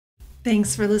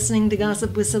Thanks for listening to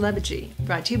Gossip with Celebrity,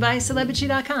 brought to you by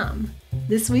Celebrity.com.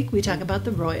 This week we talk about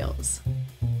the Royals.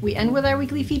 We end with our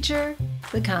weekly feature,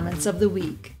 the comments of the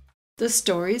week. The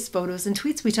stories, photos, and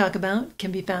tweets we talk about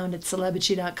can be found at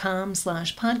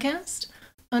Celebrity.com/podcast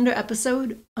under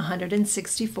episode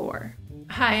 164.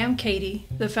 Hi, I'm Katie,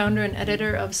 the founder and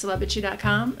editor of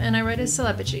Celebrity.com, and I write as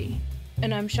Celebrity.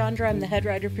 And I'm Chandra, I'm the head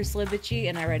writer for Celebrity,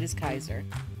 and I write as Kaiser.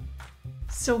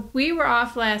 So we were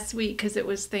off last week because it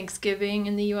was Thanksgiving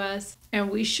in the U.S.,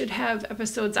 and we should have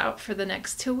episodes out for the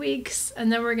next 2 weeks,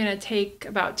 and then we're going to take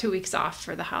about 2 weeks off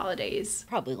for the holidays.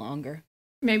 Probably longer.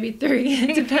 Maybe 3.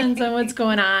 It depends on what's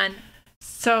going on.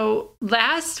 So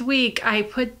last week, I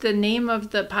put the name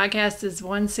of the podcast as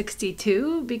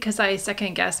 162 because I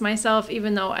second guessed myself,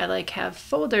 even though I have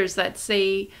folders that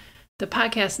say the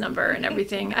podcast number and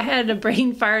everything. I had a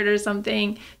brain fart or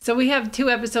something. So we have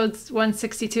 2 episodes,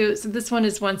 162. So this one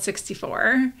is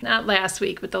 164. Not last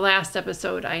week, but the last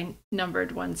episode I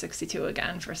numbered 162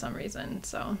 again for some reason.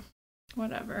 So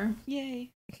whatever.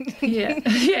 Yay. Yeah.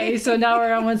 Yay. So now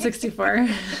we're on 164.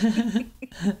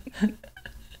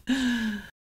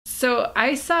 So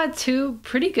I saw 2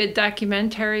 pretty good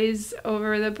documentaries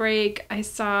over the break. I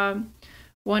saw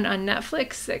one on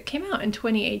Netflix that came out in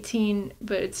 2018,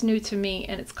 but it's new to me,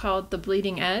 and it's called The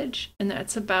Bleeding Edge, and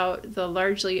that's about the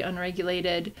largely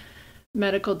unregulated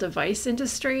medical device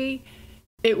industry.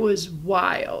 It was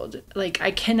wild. I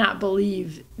cannot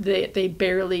believe that they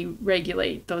barely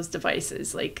regulate those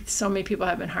devices. So many people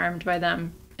have been harmed by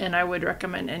them, and I would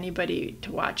recommend anybody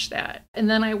to watch that. And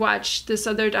then I watched this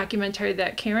other documentary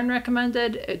that Karen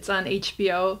recommended. It's on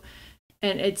HBO,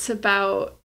 and it's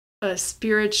about a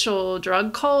spiritual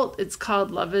drug cult. It's called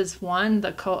Love is One,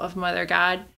 the Cult of Mother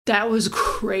God. That was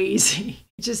crazy.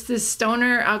 Just this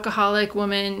stoner alcoholic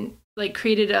woman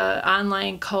created a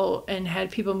online cult and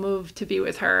had people move to be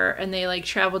with her, and they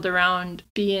traveled around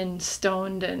being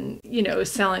stoned and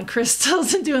selling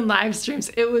crystals and doing live streams.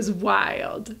 It was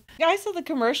wild. I saw the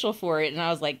commercial for it and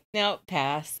I was like, no,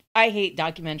 pass. I hate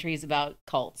documentaries about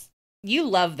cults. You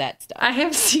love that stuff. I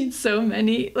have seen so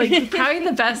many. Probably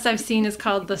the best I've seen is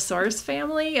called The Source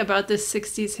Family, about this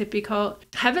 60s hippie cult.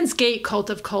 Heaven's Gate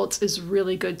Cult of Cults is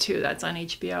really good too. That's on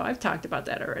HBO. I've talked about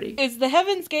that already. Is the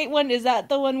Heaven's Gate one, is that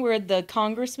the one where the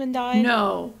congressman died?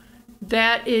 No,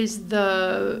 that is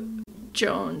the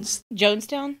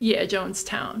Jonestown? Yeah,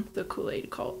 Jonestown, the Kool-Aid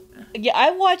cult. Yeah,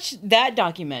 I watched that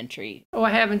documentary. Oh,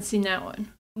 I haven't seen that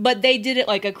one. But they did it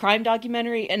like a crime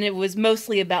documentary, and it was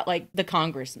mostly about the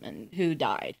congressman who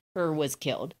died or was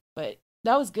killed. But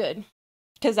that was good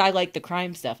because I like the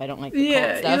crime stuff. I don't like the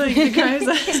cult stuff. You like the crime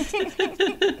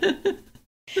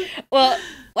stuff. Well,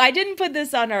 I didn't put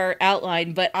this on our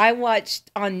outline, but I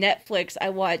watched on Netflix. I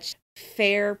watched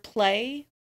Fair Play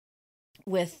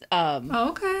with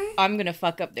okay. I'm gonna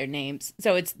fuck up their names.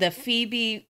 So it's the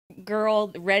Phoebe girl,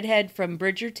 the redhead from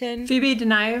Bridgerton. Phoebe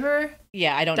Dynevor?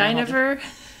 Yeah, I don't know. Dynevor?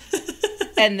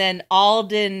 And then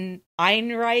Alden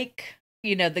Ehrenreich,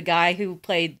 the guy who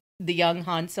played the young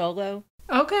Han Solo.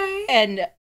 Okay. And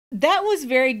that was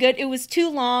very good. It was too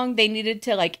long. They needed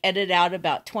to edit out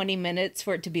about 20 minutes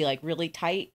for it to be really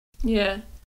tight. Yeah.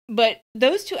 But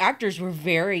those 2 actors were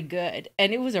very good.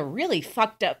 And it was a really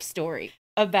fucked up story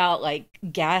about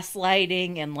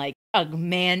gaslighting and a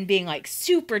man being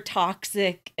super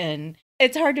toxic, and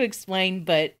it's hard to explain,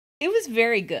 but it was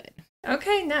very good.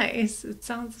 Okay, nice. It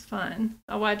sounds fun.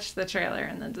 I'll watch the trailer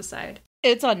and then decide.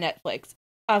 It's on Netflix.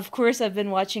 Of course, I've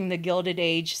been watching The Gilded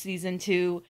Age season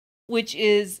 2, which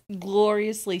is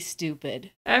gloriously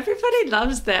stupid. Everybody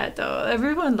loves that, though.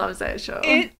 Everyone loves that show.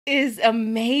 It is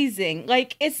amazing.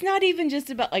 It's not even just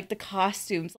about the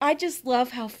costumes. I just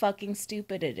love how fucking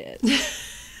stupid it is.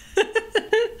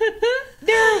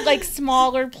 There are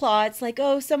smaller plots,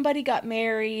 oh, somebody got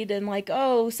married, and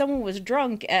oh, someone was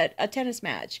drunk at a tennis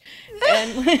match,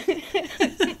 and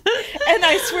and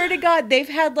I swear to God, they've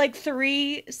had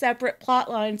 3 separate plot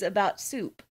lines about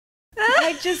soup.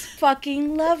 I just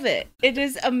fucking love it. It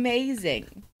is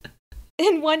amazing.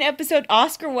 In one episode,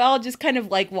 Oscar Wilde just kind of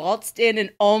waltzed in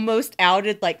and almost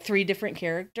outed 3 different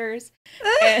characters.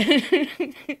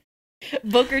 And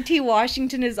Booker T.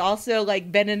 Washington has also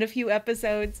been in a few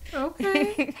episodes.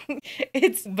 Okay.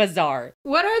 It's bizarre.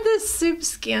 What are the soup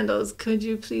scandals? Could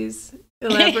you please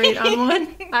elaborate on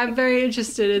one? I'm very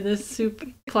interested in this soup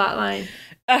plotline.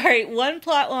 All right. One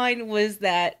plotline was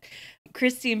that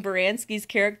Christine Baranski's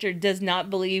character does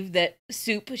not believe that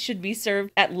soup should be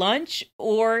served at lunch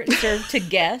or served to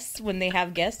guests when they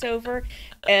have guests over.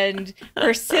 And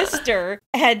her sister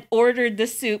had ordered the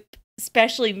soup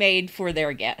specially made for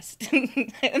their guest.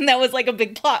 And that was like a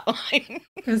big plot line.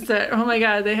 Is that, oh my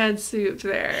God, they had soup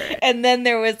there. And then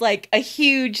there was like a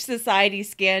huge society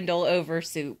scandal over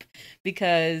soup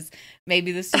because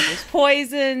maybe the soup was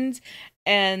poisoned.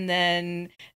 And then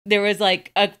there was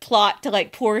like a plot to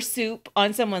like pour soup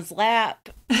on someone's lap.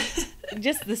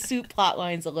 Just the soup plot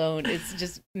lines alone, it's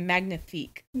just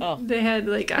magnifique. Oh, they had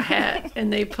like a hat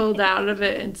and they pulled out of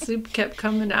it and soup kept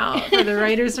coming out for the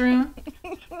writer's room.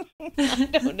 I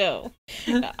don't know.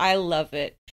 I love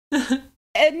it.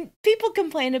 And people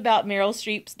complain about Meryl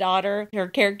Streep's daughter. Her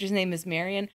character's name is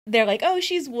Marion. They're like, oh,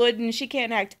 she's wooden. She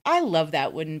can't act. I love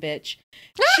that wooden bitch.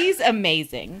 She's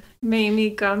amazing.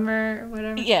 Mamie Gummer,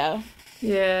 whatever. Yeah.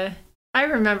 Yeah. I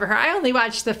remember her. I only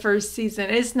watched the first season.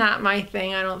 It's not my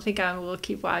thing. I don't think I will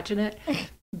keep watching it.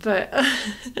 But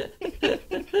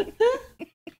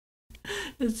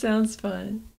it sounds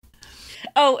fun.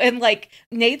 Oh, and like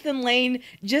Nathan Lane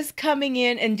just coming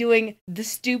in and doing the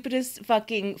stupidest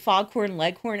fucking Foghorn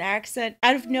Leghorn accent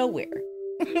out of nowhere.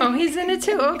 Oh, he's in it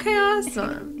too. Okay,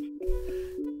 awesome.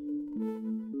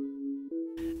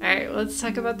 All right, let's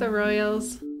talk about the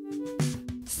Royals.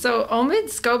 So Omid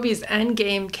Scobie's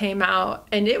Endgame came out,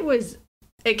 and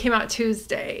it came out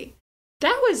Tuesday.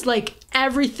 That was like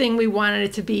everything we wanted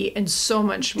it to be and so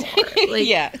much more. Like,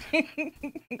 yeah.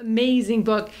 Amazing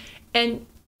book. And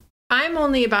I'm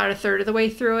only about a third of the way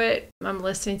through it. I'm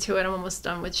listening to it. I'm almost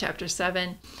done with chapter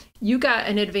 7. You got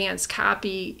an advanced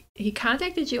copy. He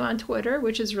contacted you on Twitter,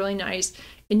 which is really nice.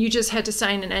 And you just had to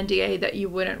sign an NDA that you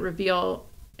wouldn't reveal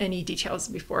any details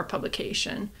before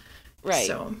publication. Right.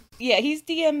 So yeah, he's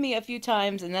DM'd me a few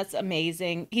times, and that's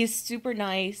amazing. He's super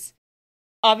nice.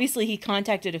 Obviously, he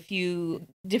contacted a few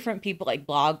different people, like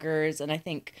bloggers, and I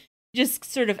think just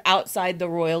sort of outside the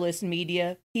royalist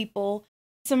media people.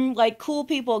 Some like cool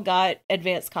people got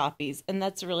advanced copies, and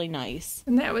that's really nice.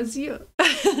 And that was you.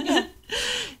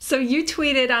 So you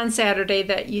tweeted on Saturday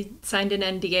that you signed an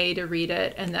NDA to read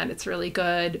it, and that it's really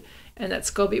good, and that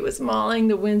Scobie was mauling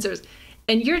the Windsors.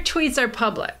 And your tweets are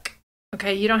public.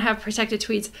 Okay, you don't have protected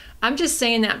tweets. I'm just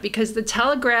saying that because the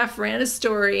Telegraph ran a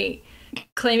story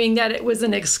claiming that it was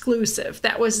an exclusive.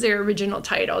 That was their original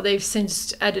title. They've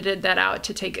since edited that out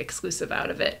to take exclusive out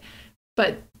of it.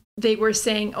 But they were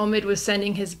saying Omid was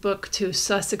sending his book to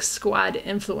Sussex Squad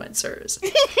influencers.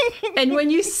 And when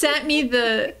you sent me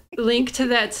the link to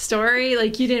that story,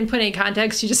 like you didn't put any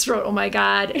context, you just wrote, oh my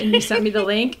God, and you sent me the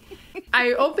link.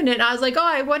 I opened it and I was like, oh,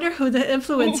 I wonder who the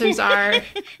influencers are.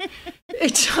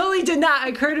 It totally did not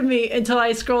occur to me until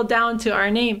I scrolled down to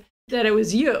our name that it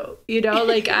was you,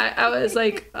 like I was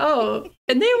like, oh,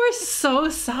 and they were so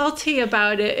salty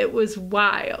about it. It was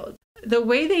wild. The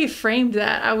way they framed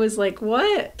that, I was like,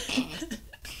 what?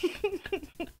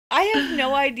 I have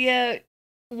no idea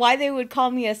why they would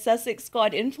call me a Sussex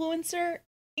Squad influencer.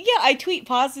 Yeah, I tweet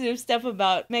positive stuff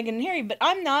about Meghan and Harry, but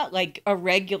I'm not like a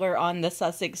regular on the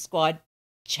Sussex Squad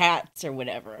chats or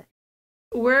whatever.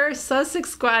 We're Sussex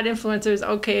Squad influencers,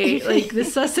 okay? Like the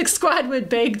Sussex Squad would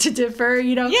beg to differ,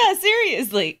 Yeah,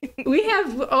 seriously. We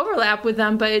have overlap with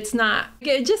them, but it's not.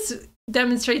 It just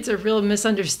demonstrates a real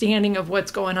misunderstanding of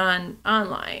what's going on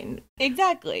online.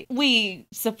 Exactly. We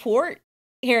support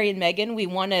Harry and Meghan. We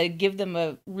want to give them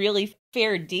a really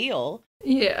fair deal.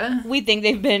 Yeah. We think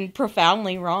they've been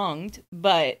profoundly wronged,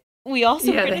 but we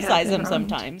also criticize them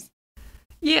sometimes.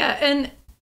 Yeah, and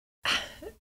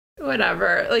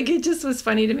whatever. Like, it just was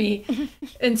funny to me.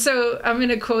 And so I'm going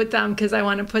to quote them because I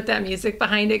want to put that music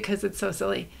behind it because it's so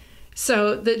silly.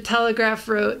 So the Telegraph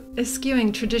wrote,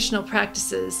 eschewing traditional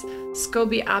practices,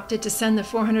 Scobie opted to send the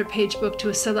 400-page book to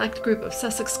a select group of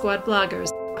Sussex Squad bloggers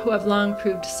who have long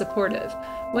proved supportive.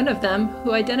 One of them,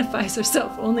 who identifies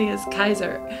herself only as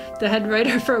Kaiser, the head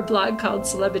writer for a blog called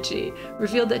Celebrity,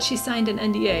 revealed that she signed an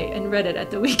NDA and read it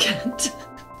at the weekend.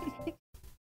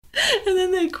 And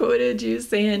then they quoted you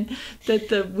saying that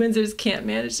the Windsors can't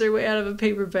manage their way out of a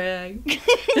paper bag.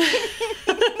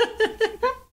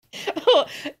 Oh,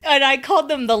 and I called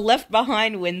them the Left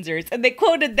Behind Windsors, and they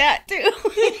quoted that too.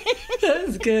 That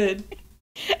was good.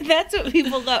 That's what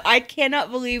people love. I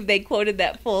cannot believe they quoted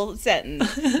that full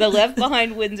sentence. The Left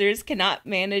Behind Windsors cannot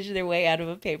manage their way out of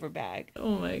a paper bag.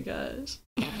 Oh my gosh.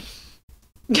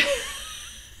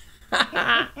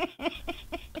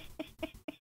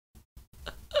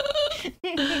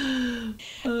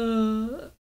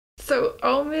 So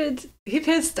Omid, he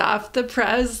pissed off the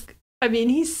press. I mean,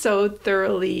 he so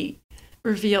thoroughly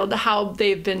revealed how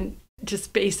they've been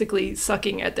just basically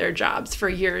sucking at their jobs for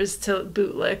years to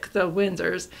bootlick the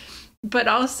Windsors. But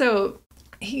also,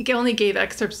 he only gave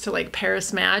excerpts to like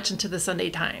Paris Match and to the Sunday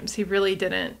Times. He really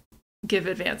didn't give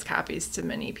advance copies to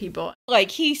many people. Like,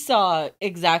 he saw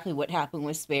exactly what happened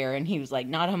with Spare, and he was like,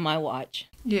 not on my watch.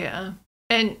 Yeah.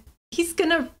 And he's going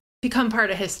to become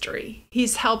part of history.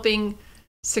 He's helping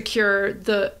secure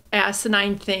the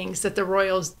asinine things that the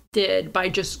royals did by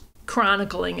just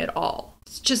chronicling it all.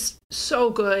 It's just so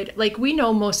good. Like, we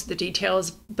know most of the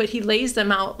details, but he lays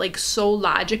them out like so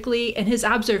logically, and his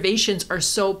observations are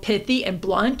so pithy and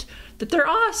blunt that they're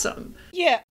awesome.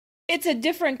 Yeah. It's a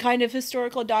different kind of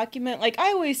historical document. Like,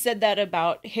 I always said that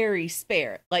about Harry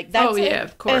Spare. Like, that's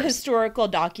of course. a historical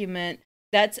document.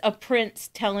 That's a prince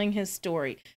telling his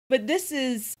story. But this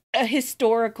is a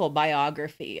historical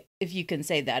biography, if you can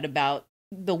say that, about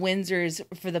the Windsors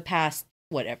for the past,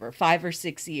 5 or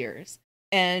 6 years,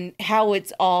 and how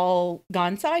it's all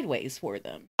gone sideways for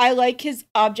them. I like his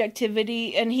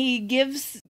objectivity, and he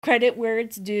gives credit where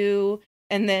it's due,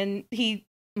 and then he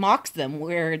mocks them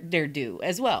where they're due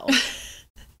as well.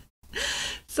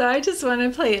 So I just want to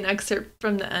play an excerpt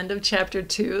from the end of chapter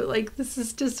 2. Like, this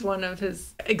is just one of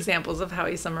his examples of how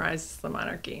he summarizes the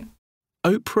monarchy.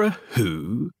 Oprah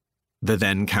who? The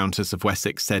then Countess of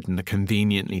Wessex said in a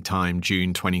conveniently timed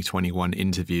June 2021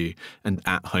 interview and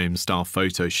at-home style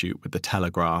photo shoot with the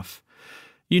Telegraph.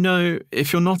 You know,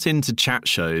 if you're not into chat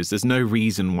shows, there's no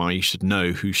reason why you should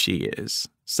know who she is.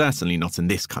 Certainly not in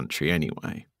this country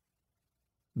anyway.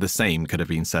 The same could have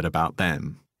been said about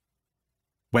them.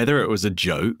 Whether it was a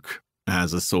joke,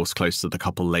 as a source close to the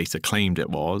couple later claimed it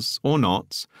was, or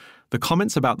not, the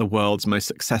comments about the world's most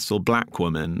successful black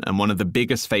woman and one of the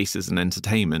biggest faces in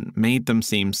entertainment made them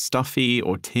seem stuffy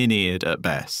or tin-eared at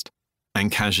best,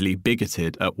 and casually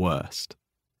bigoted at worst.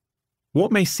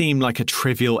 What may seem like a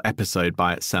trivial episode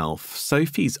by itself,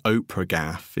 Sophie's Oprah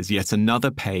gaffe is yet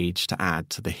another page to add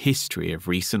to the history of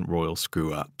recent royal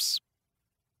screw-ups.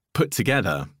 Put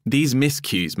together, these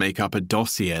miscues make up a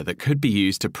dossier that could be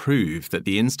used to prove that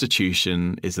the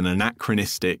institution is an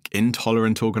anachronistic,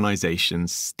 intolerant organisation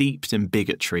steeped in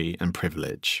bigotry and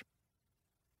privilege.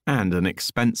 And an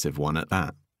expensive one at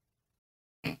that.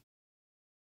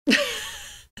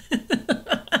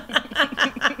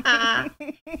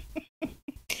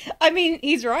 I mean,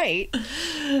 he's right.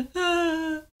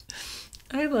 I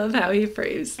love how he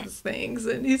phrases things,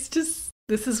 and he's just,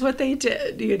 this is what they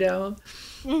did, you know?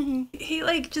 Mm-hmm. He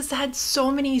just had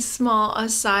so many small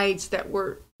asides that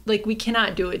were we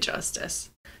cannot do it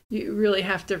justice. You really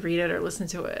have to read it or listen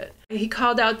to it. He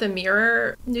called out the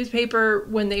Mirror newspaper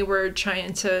when they were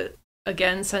trying to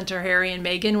again center Harry and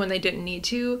Meghan when they didn't need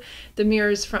to. The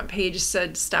Mirror's front page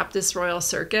said, "Stop this royal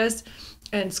circus,"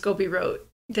 and Scobie wrote,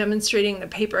 "Demonstrating the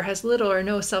paper has little or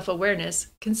no self-awareness,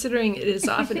 considering it is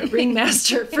often a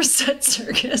ringmaster for said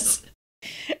circus."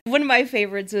 One of my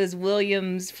favorites was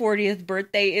William's 40th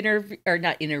birthday interview, or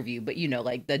not interview, but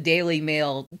the Daily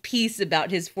Mail piece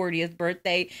about his 40th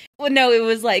birthday. Well, no, it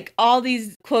was all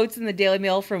these quotes in the Daily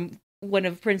Mail from one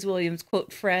of Prince William's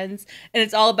quote friends, and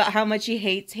it's all about how much he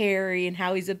hates Harry and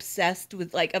how he's obsessed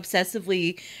with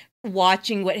obsessively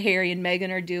watching what Harry and Meghan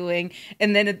are doing.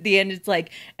 And then at the end it's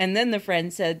and then the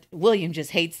friend said, "William just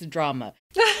hates the drama."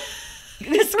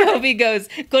 Scobie goes,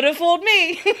 "Could have fooled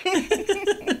me."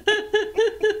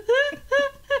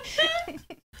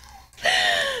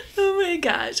 Oh my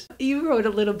gosh. You wrote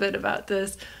a little bit about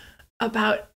this,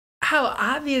 about how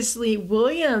obviously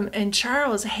William and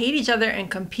Charles hate each other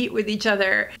and compete with each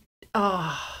other.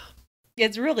 Oh,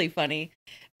 it's really funny.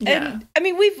 Yeah. And I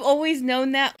mean, we've always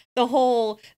known that. The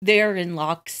whole they're in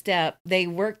lockstep, they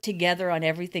work together on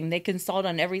everything, they consult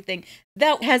on everything.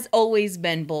 That has always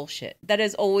been bullshit. That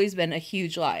has always been a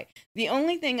huge lie. The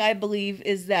only thing I believe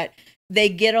is that they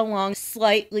get along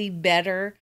slightly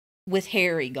better with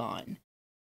Harry gone.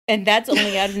 And that's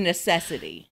only out of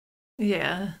necessity.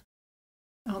 Yeah.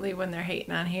 Only when they're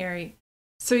hating on Harry.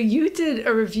 So you did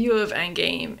a review of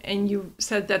Endgame, and you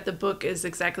said that the book is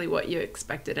exactly what you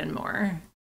expected and more.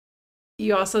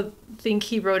 You also think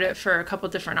he wrote it for a couple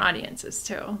different audiences,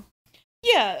 too.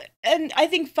 Yeah, and I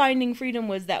think Finding Freedom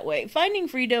was that way. Finding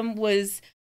Freedom was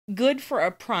good for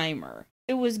a primer.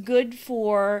 It was good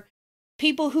for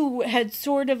people who had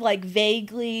sort of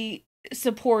vaguely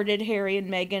supported Harry and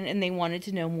Meghan, and they wanted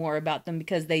to know more about them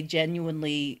because they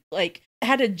genuinely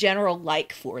had a general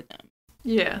like for them.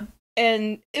 Yeah.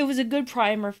 And it was a good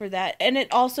primer for that. And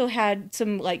it also had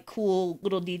some cool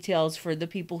little details for the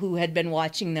people who had been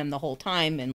watching them the whole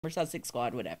time and for Sussex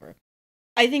Squad, whatever.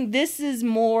 I think this is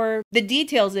more, the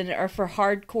details in it are for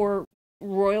hardcore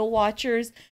royal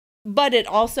watchers, but it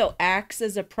also acts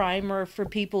as a primer for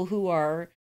people who are,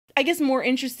 I guess, more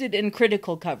interested in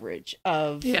critical coverage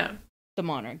of the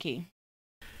monarchy.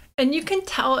 And you can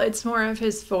tell it's more of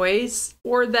his voice,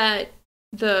 or that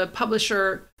the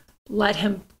publisher let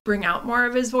him bring out more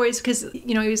of his voice because,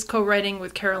 you know, he was co-writing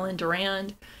with Carolyn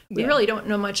Durand. We really don't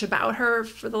know much about her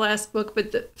for the last book,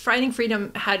 but the Fighting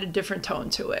Freedom had a different tone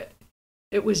to it.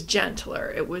 It was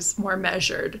gentler. It was more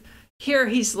measured. Here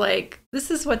he's like,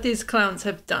 this is what these clowns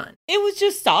have done. It was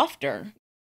just softer.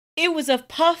 It was a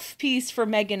puff piece for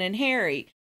Meghan and Harry,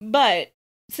 but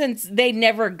since they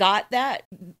never got that,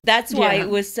 that's why it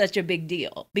was such a big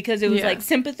deal, because it was like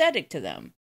sympathetic to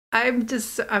them. I'm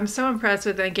so impressed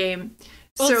with that game.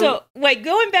 Well, so wait,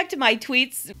 going back to my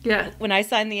tweets when I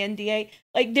signed the NDA,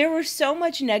 like there was so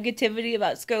much negativity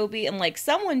about Scobie, and like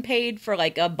someone paid for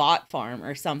like a bot farm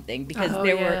or something because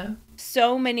there were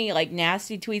so many like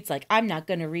nasty tweets like, I'm not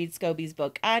going to read Scobie's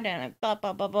book. I don't blah,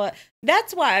 blah, blah, blah.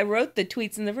 That's why I wrote the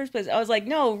tweets in the first place. I was like,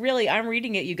 no, really, I'm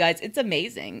reading it, you guys. It's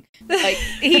amazing. Like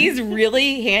he's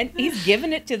really he's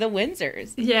given it to the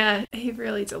Windsors. Yeah, he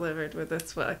really delivered with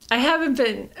this book. I haven't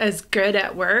been as good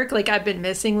at work. Like I've been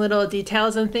missing little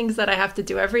details and things that I have to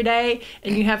do every day.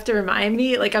 And you have to remind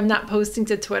me, like I'm not posting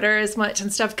to Twitter as much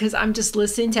and stuff because I'm just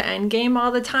listening to Endgame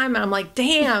all the time. And I'm like,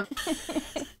 damn.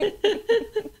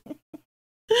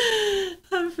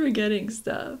 I'm forgetting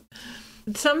stuff.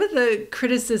 Some of the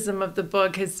criticism of the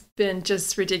book has been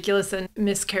just ridiculous and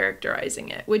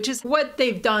mischaracterizing it, which is what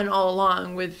they've done all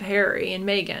along with Harry and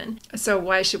Meghan. So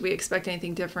why should we expect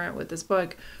anything different with this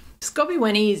book? Scobie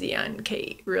went easy on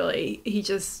Kate, really. He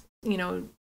just, you know,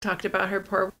 talked about her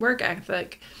poor work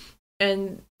ethic,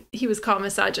 and he was called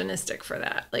misogynistic for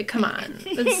that. Like, come on.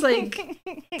 It's like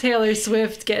Taylor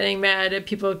Swift getting mad at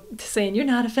people saying, you're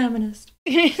not a feminist.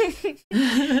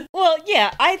 Well,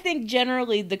 yeah, I think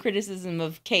generally the criticism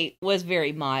of Kate was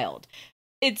very mild.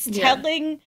 It's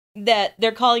telling that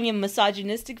they're calling him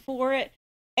misogynistic for it,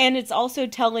 and it's also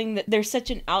telling that there's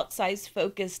such an outsized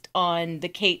focus on the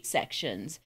Kate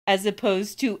sections as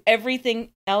opposed to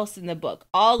everything else in the book.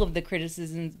 All of the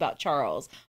criticisms about Charles,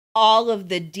 all of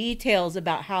the details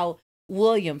about how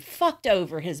William fucked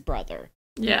over his brother.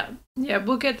 Yeah,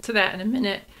 we'll get to that in a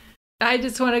minute. I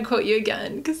just want to quote you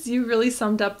again because you really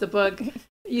summed up the book.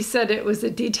 You said it was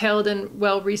a detailed and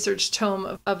well-researched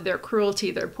tome of their cruelty,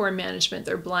 their poor management,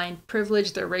 their blind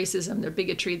privilege, their racism, their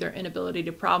bigotry, their inability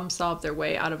to problem solve their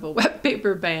way out of a wet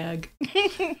paper bag.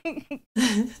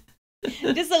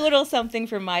 Just a little something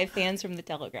for my fans from the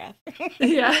Telegraph.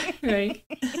 Yeah, right.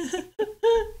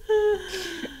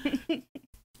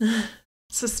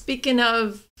 So speaking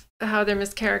of how they're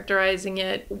mischaracterizing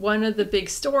it, one of the big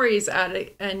stories at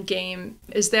Endgame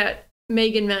is that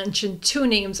Meghan mentioned 2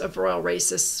 names of royal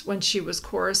racists when she was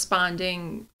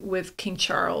corresponding with King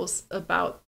Charles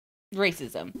about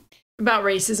racism.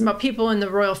 About people in the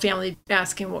royal family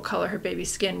asking what color her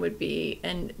baby's skin would be.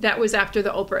 And that was after the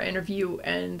Oprah interview,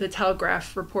 and the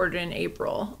Telegraph reported in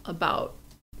April about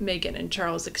Meghan and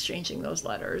Charles exchanging those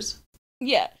letters.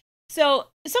 Yeah. So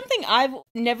something I've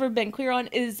never been clear on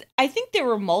is I think there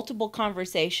were multiple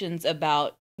conversations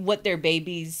about what their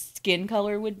baby's skin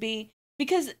color would be,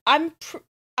 because I'm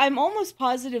almost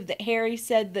positive that Harry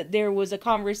said that there was a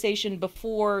conversation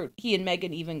before he and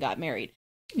Meghan even got married.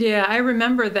 Yeah, I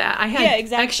remember that. I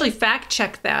had actually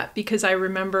fact-checked that because I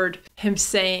remembered him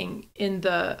saying in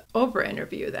the Oprah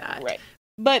interview that. Right.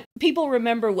 But people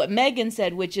remember what Meghan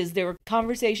said, which is there were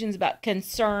conversations about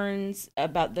concerns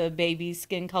about the baby's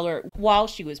skin color while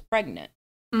she was pregnant.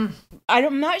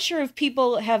 I'm not sure if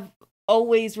people have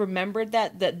always remembered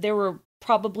that there were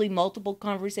probably multiple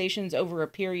conversations over a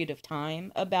period of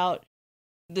time about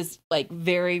this like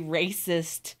very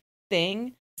racist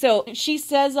thing. So she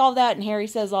says all that and Harry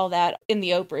says all that in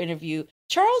the Oprah interview.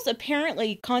 Charles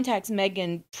apparently contacts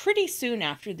Meghan pretty soon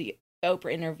after the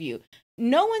Oprah interview.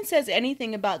 No one says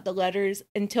anything about the letters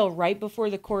until right before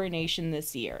the coronation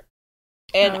this year.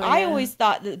 And I always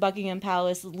thought that Buckingham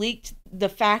Palace leaked the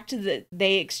fact that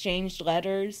they exchanged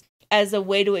letters as a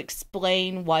way to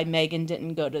explain why Meghan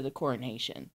didn't go to the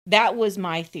coronation. That was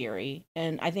my theory.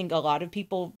 And I think a lot of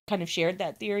people kind of shared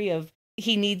that theory of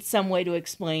he needs some way to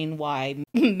explain why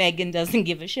Meghan doesn't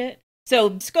give a shit.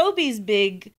 So Scobie's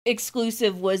big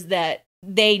exclusive was that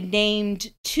they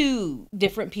named 2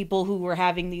 different people who were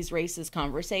having these racist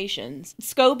conversations.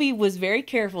 Scobie was very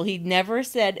careful. He never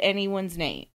said anyone's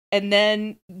name. And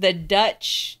then the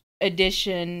Dutch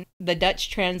edition, the Dutch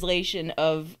translation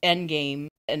of Endgame,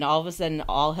 and all of a sudden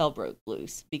all hell broke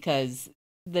loose because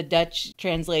the Dutch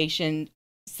translation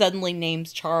suddenly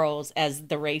names Charles as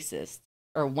the racist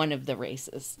or one of the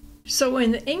racists. So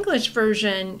in the English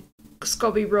version,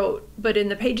 Scobie wrote, but in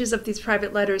the pages of these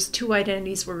private letters, 2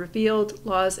 identities were revealed.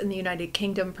 Laws in the United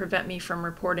Kingdom prevent me from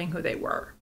reporting who they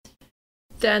were.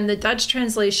 Then the Dutch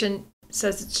translation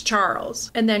says it's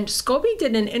Charles. And then Scobie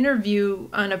did an interview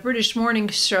on a British morning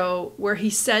show where he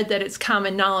said that it's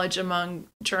common knowledge among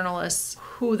journalists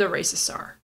who the racists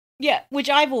are. Yeah, which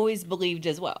I've always believed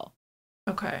as well.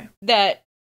 Okay. That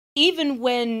even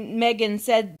when Meghan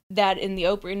said that in the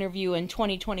Oprah interview in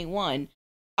 2021,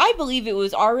 I believe it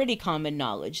was already common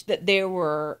knowledge that there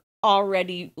were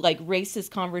already like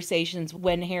racist conversations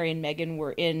when Harry and Meghan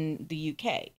were in the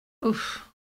UK. Oof.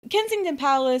 Kensington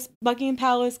Palace, Buckingham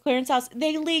Palace, Clarence House,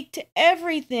 they leaked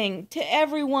everything to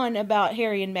everyone about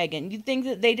Harry and Meghan. You'd think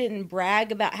that they didn't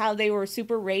brag about how they were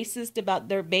super racist about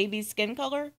their baby's skin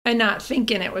color? And not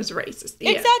thinking it was racist.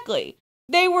 Yeah. Exactly.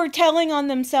 They were telling on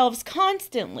themselves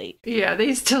constantly. Yeah,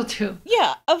 they still do.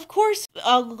 Yeah, of course,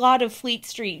 a lot of Fleet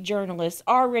Street journalists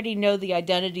already know the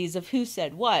identities of who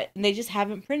said what, and they just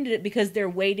haven't printed it because they're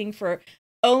waiting for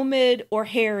Omid or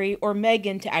Harry or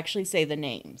Meghan to actually say the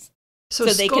names. So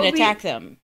they can attack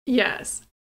them. Yes.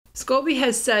 Scobie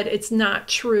has said it's not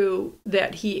true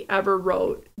that he ever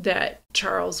wrote that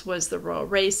Charles was the royal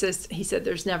racist. He said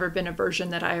there's never been a version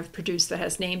that I have produced that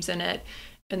has names in it.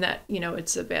 And that,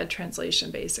 it's a bad translation,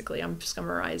 basically. I'm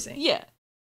summarizing. Yeah.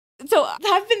 So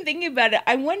I've been thinking about it.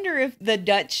 I wonder if the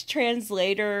Dutch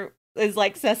translator is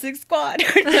like Sussex Squad.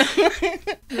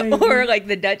 Or like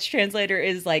the Dutch translator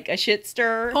is like a shit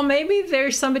stirrer. Well, maybe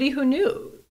there's somebody who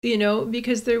knew,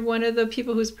 because they're one of the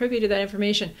people who's privy to that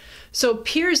information. So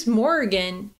Piers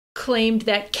Morgan claimed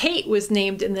that Kate was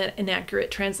named in the inaccurate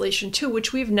translation too,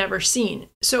 which we've never seen.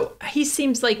 So he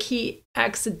seems like he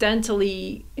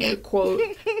accidentally, quote,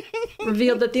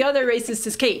 revealed that the other racist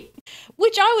is Kate.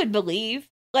 Which I would believe.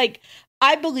 Like,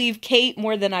 I believe Kate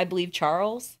more than I believe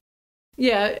Charles.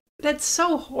 Yeah, that's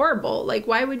so horrible. Like,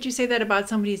 why would you say that about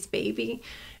somebody's baby?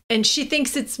 And she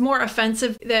thinks it's more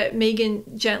offensive that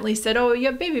Meghan gently said, oh, you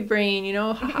have baby brain,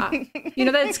 haha.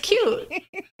 That's cute.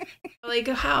 Like,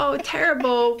 how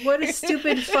terrible. What a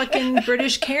stupid fucking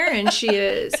British Karen she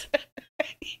is.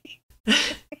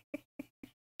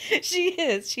 She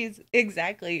is. She's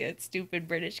exactly a stupid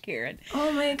British Karen.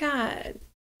 Oh, my God.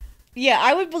 Yeah,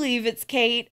 I would believe it's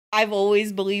Kate. I've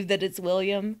always believed that it's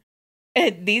William.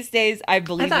 And these days, I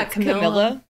believe it's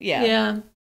Camilla. Yeah.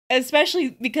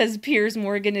 Especially because Piers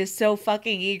Morgan is so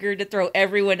fucking eager to throw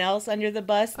everyone else under the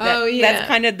bus. That's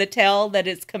kind of the tell that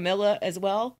it's Camilla as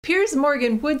well. Piers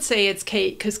Morgan would say it's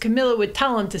Kate because Camilla would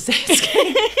tell him to say it's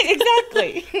Kate.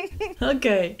 Exactly.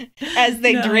 Okay. As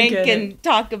they drink and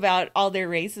talk about all their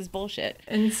racist bullshit.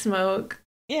 And smoke.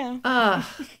 Yeah.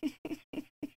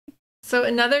 So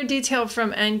another detail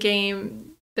from Endgame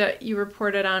that you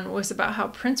reported on was about how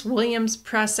Prince William's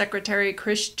press secretary,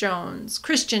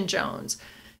 Christian Jones,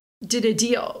 did a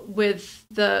deal with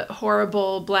the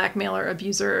horrible blackmailer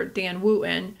abuser Dan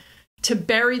Wooten to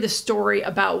bury the story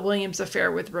about William's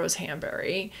affair with Rose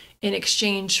Hanbury in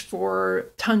exchange for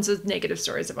tons of negative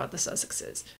stories about the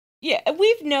Sussexes. Yeah,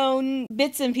 we've known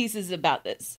bits and pieces about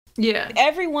this. Yeah.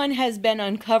 Everyone has been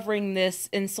uncovering this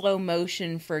in slow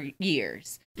motion for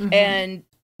years. Mm-hmm. And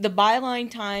the Byline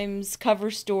Times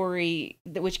cover story,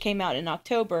 which came out in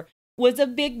October, was a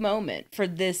big moment for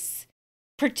this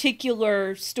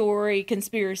particular story,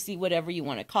 conspiracy, whatever you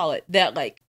want to call it, that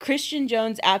like Christian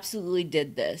Jones absolutely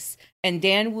did this and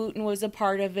Dan Wooten was a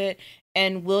part of it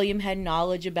and William had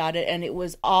knowledge about it, and it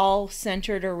was all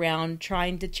centered around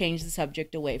trying to change the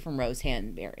subject away from Rose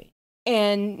Hanbury.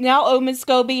 And now Omid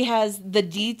Scobie has the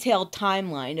detailed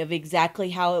timeline of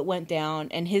exactly how it went down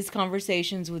and his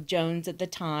conversations with Jones at the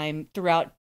time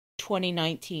throughout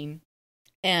 2019.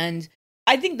 And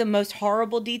I think the most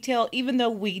horrible detail, even though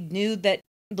we knew that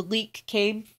the leak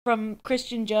came from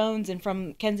Christian Jones and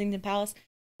from Kensington Palace,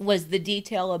 was the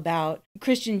detail about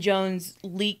Christian Jones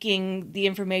leaking the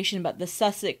information about the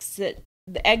Sussex,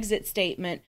 the exit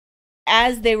statement,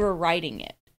 as they were writing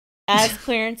it. As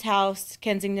Clarence House,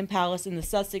 Kensington Palace, and the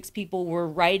Sussex people were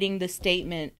writing the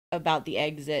statement about the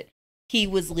exit, he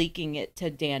was leaking it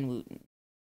to Dan Wooten.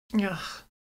 Ugh.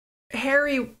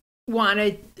 Harry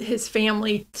wanted his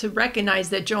family to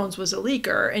recognize that Jones was a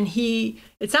leaker, and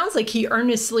it sounds like he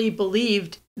earnestly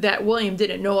believed that William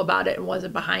didn't know about it and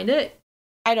wasn't behind it.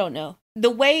 I don't know. The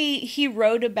way he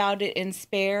wrote about it in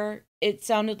Spare, it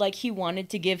sounded like he wanted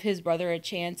to give his brother a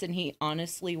chance, and he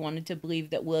honestly wanted to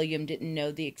believe that William didn't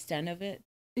know the extent of it.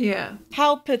 Yeah.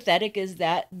 How pathetic is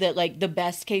that like the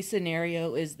best case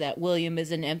scenario is that William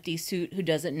is an empty suit who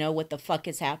doesn't know what the fuck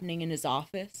is happening in his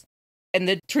office? And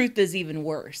the truth is even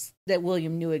worse, that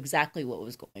William knew exactly what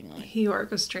was going on. He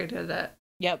orchestrated it.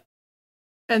 Yep.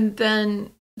 And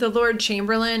then the Lord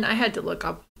Chamberlain, I had to look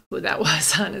up who that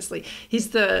was, honestly. He's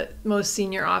the most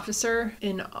senior officer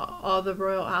in all the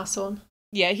royal household.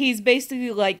 Yeah, he's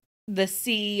basically like the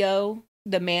CEO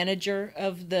the manager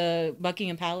of the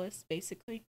Buckingham Palace,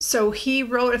 basically. So he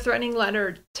wrote a threatening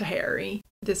letter to Harry.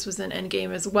 This was in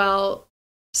Endgame as well,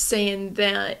 saying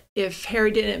that if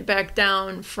Harry didn't back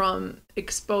down from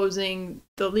exposing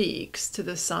the leaks to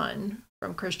the Sun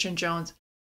from Christian Jones,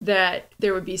 that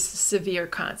there would be severe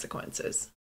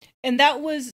consequences. And that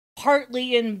was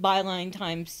partly in byline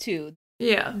times, too.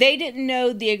 Yeah. They didn't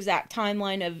know the exact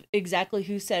timeline of exactly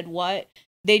who said what.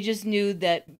 They just knew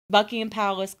that Buckingham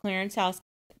Palace, Clarence House,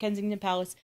 Kensington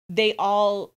Palace, they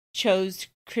all chose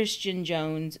Christian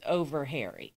Jones over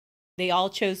Harry. They all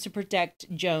chose to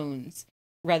protect Jones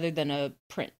rather than a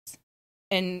prince.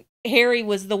 And Harry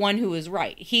was the one who was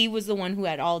right. He was the one who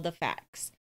had all the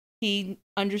facts. He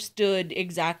understood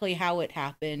exactly how it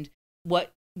happened,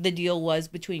 what the deal was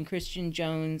between Christian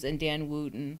Jones and Dan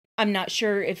Wooten. I'm not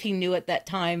sure if he knew at that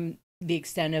time the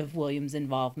extent of William's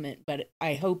involvement, but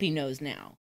I hope he knows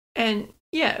now. And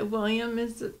yeah, William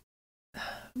is a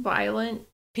violent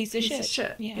piece of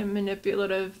shit. Yeah. A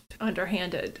manipulative,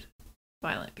 underhanded,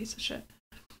 violent piece of shit.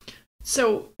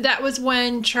 So that was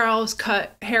when Charles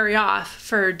cut Harry off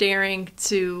for daring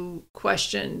to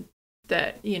question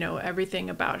that, you know, everything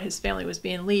about his family was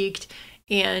being leaked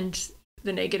and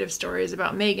the negative stories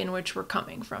about Meghan, which were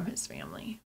coming from his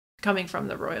family, coming from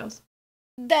the royals.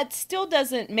 That still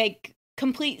doesn't make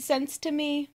complete sense to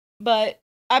me, but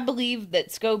I believe that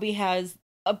Scobie has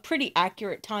a pretty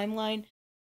accurate timeline.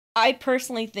 I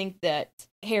personally think that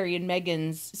Harry and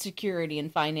Meghan's security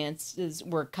and finances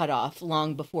were cut off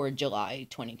long before July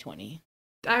 2020.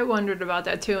 I wondered about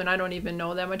that too, and I don't even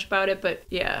know that much about it, but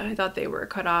yeah, I thought they were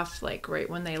cut off like right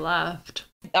when they left.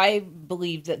 I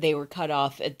believe that they were cut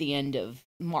off at the end of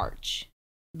March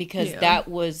because that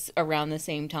was around the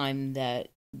same time that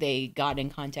they got in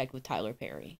contact with Tyler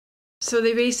Perry. So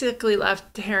they basically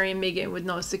left Harry and Meghan with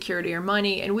no security or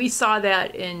money, and we saw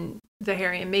that in the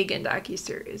Harry and Meghan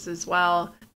docuseries as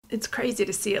well. It's crazy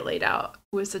to see it laid out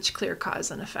with such clear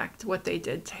cause and effect, what they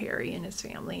did to Harry and his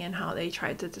family and how they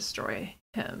tried to destroy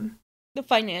him. The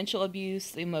financial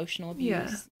abuse, the emotional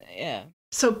abuse. Yeah.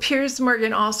 So Piers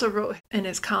Morgan also wrote in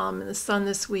his column in The Sun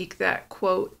this week that,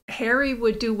 quote, Harry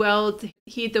would do well to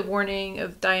heed the warning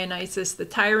of Dionysus the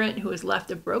tyrant, who was left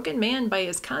a broken man by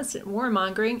his constant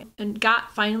warmongering and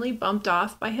got finally bumped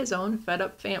off by his own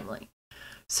fed-up family.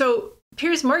 So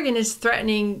Piers Morgan is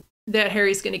threatening that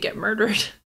Harry's going to get murdered.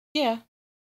 Yeah.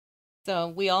 So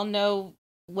we all know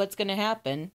what's going to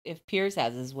happen if Piers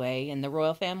has his way and the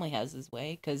royal family has his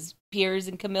way, because Piers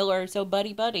and Camilla are so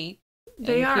buddy-buddy.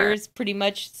 They are. Piers pretty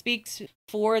much speaks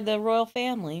for the royal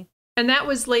family. And that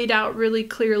was laid out really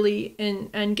clearly in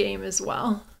Endgame as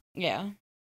well. Yeah.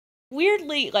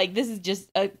 Weirdly, like, this is just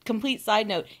a complete side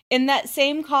note. In that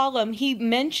same column, he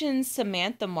mentions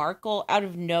Samantha Markle out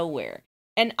of nowhere.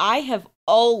 And I have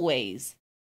always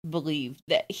believed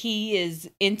that he is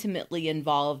intimately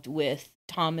involved with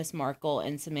Thomas Markle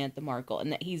and Samantha Markle,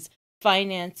 and that he's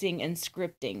financing and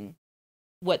scripting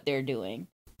what they're doing.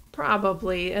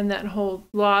 Probably. And that whole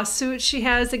lawsuit she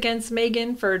has against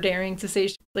Meghan for daring to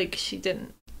say, like, she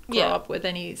didn't grow up with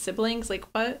any siblings. Like,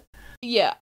 what?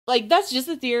 Yeah. Like, that's just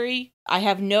a theory. I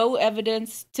have no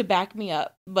evidence to back me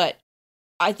up, but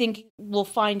I think we'll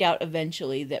find out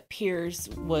eventually that Piers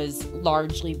was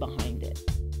largely behind it.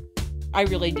 I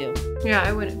really do. Yeah,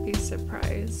 I wouldn't be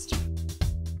surprised.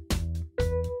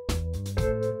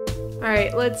 All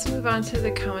right, let's move on to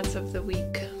the comments of the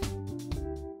week.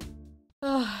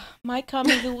 My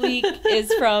comment of the week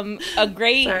is from a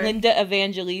great Linda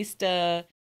Evangelista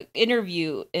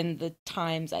interview in the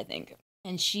Times, I think.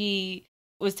 And she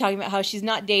was talking about how she's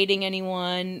not dating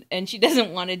anyone and she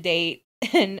doesn't want to date.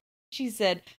 And she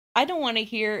said, I don't want to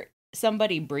hear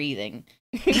somebody breathing.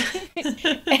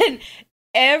 And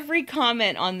every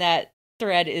comment on that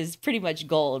thread is pretty much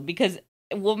gold, because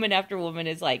woman after woman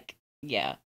is like,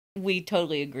 yeah, we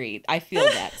totally agree. I feel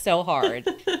that so hard.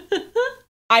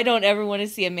 I don't ever want to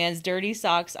see a man's dirty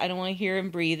socks. I don't want to hear him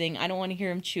breathing. I don't want to hear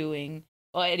him chewing.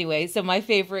 Well, anyway, so my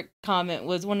favorite comment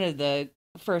was one of the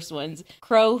first ones.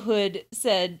 Crow Hood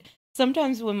said,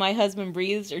 sometimes when my husband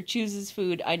breathes or chooses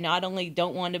food, I not only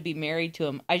don't want to be married to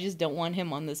him, I just don't want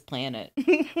him on this planet.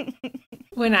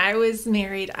 When I was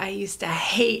married, I used to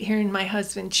hate hearing my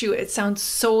husband chew. It sounds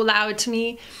so loud to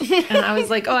me. And I was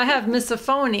like, oh, I have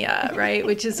misophonia, right?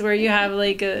 Which is where you have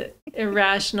like a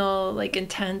irrational, like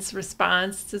intense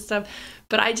response to stuff.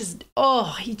 But I just,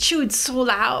 he chewed so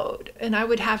loud. And I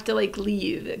would have to like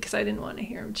leave because I didn't want to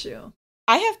hear him chew.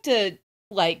 I have to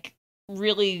like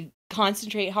really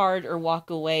concentrate hard or walk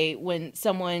away when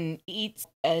someone eats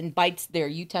and bites their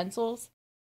utensils.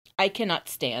 I cannot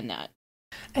stand that.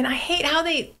 And I hate how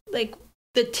they like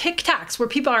the TikToks where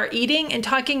people are eating and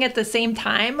talking at the same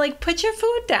time, like, put your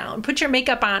food down, put your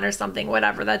makeup on or something,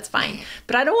 whatever, that's fine.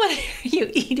 But I don't want to hear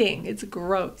you eating. It's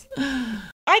gross.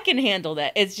 I can handle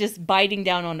that. It's just biting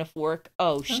down on a fork.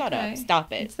 Oh, shut up.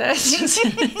 Stop it. That's just...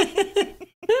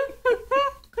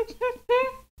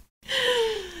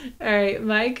 All right,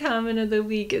 my comment of the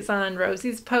week is on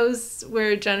Rosie's post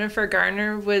where Jennifer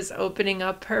Garner was opening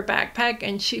up her backpack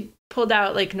and she pulled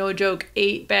out, like, no joke,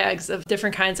 8 bags of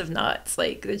different kinds of nuts,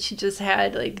 like, that she just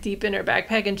had, like, deep in her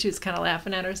backpack, and she was kind of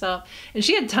laughing at herself. And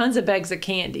she had tons of bags of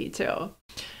candy, too.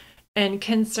 And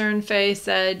Concern Faye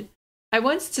said, I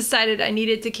once decided I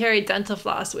needed to carry dental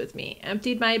floss with me,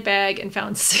 emptied my bag, and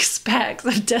found 6 packs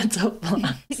of dental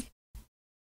floss.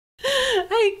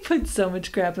 I put so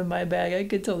much crap in my bag. I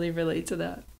could totally relate to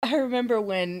that. I remember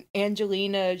when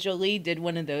Angelina Jolie did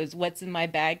one of those what's in my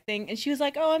bag thing, and she was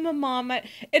like, oh, I'm a mom. And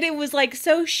it was like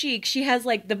so chic. She has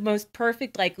like the most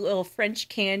perfect like little French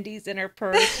candies in her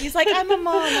purse. She's like, I'm a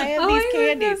mom. I have these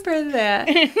candies. I remember that.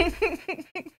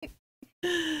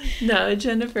 No,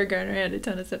 Jennifer Garner had a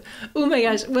ton of stuff. Oh my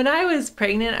gosh. When I was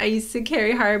pregnant, I used to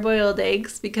carry hard-boiled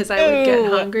eggs because I would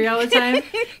get hungry all the time.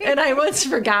 And I once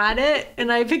forgot it,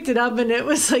 and I picked it up, and it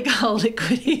was like all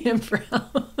liquidy and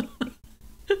brown.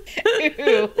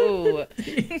 Ew.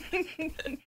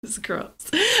 It's gross.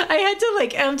 I had to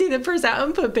like empty the purse out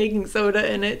and put baking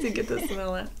soda in it to get the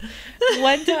smell out.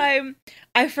 One time,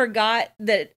 I forgot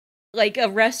that like a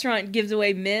restaurant gives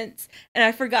away mints, and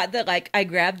I forgot that like I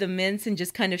grabbed the mints and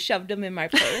just kind of shoved them in my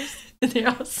purse. They're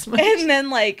all smushed. And then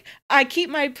like I keep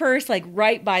my purse like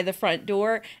right by the front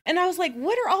door, and I was like,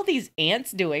 what are all these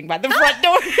ants doing by the front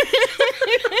door?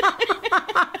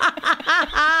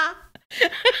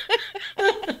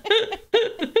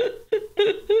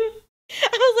 I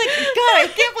was like, God, I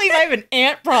can't believe I have an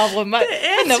ant problem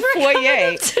in the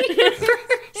foyer.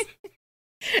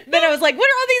 Then I was like, what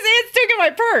are all these ants doing in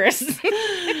my purse?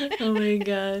 Oh my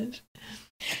gosh.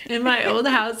 In my old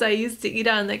house, I used to eat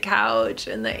on the couch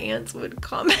and the ants would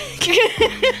come. I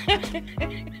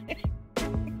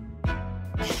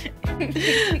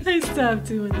stopped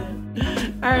doing that.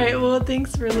 All right, well,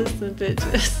 thanks for listening,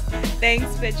 bitches. Thanks,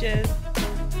 bitches.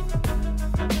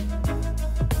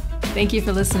 Thank you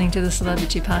for listening to the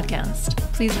Celebrity Podcast.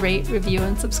 Please rate, review,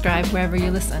 and subscribe wherever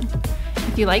you listen.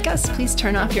 If you like us, please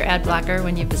turn off your ad blocker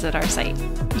when you visit our site.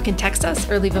 You can text us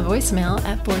or leave a voicemail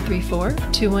at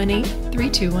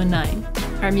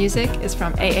 434-218-3219. Our music is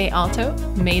from AA Alto,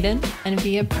 Maiden, and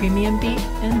via Premium Beat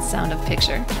and Sound of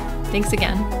Picture. Thanks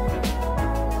again.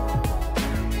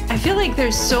 I feel like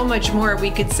there's so much more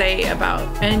we could say about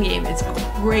Endgame. It's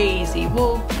crazy.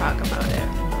 We'll talk about it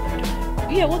another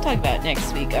time. Yeah, we'll talk about it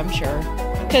next week, I'm sure.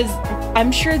 Because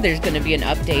I'm sure there's going to be an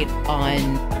update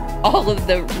on all of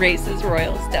the races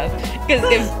royal stuff. Because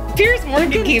if Piers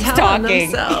Morgan keeps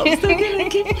talking.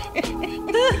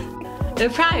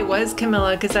 It probably was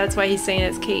Camilla, because that's why he's saying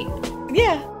it's Kate.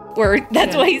 Yeah. Or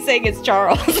that's why he's saying it's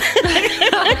Charles.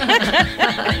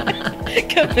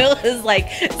 Camilla's like,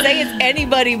 say it's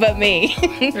anybody but me.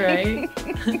 Right?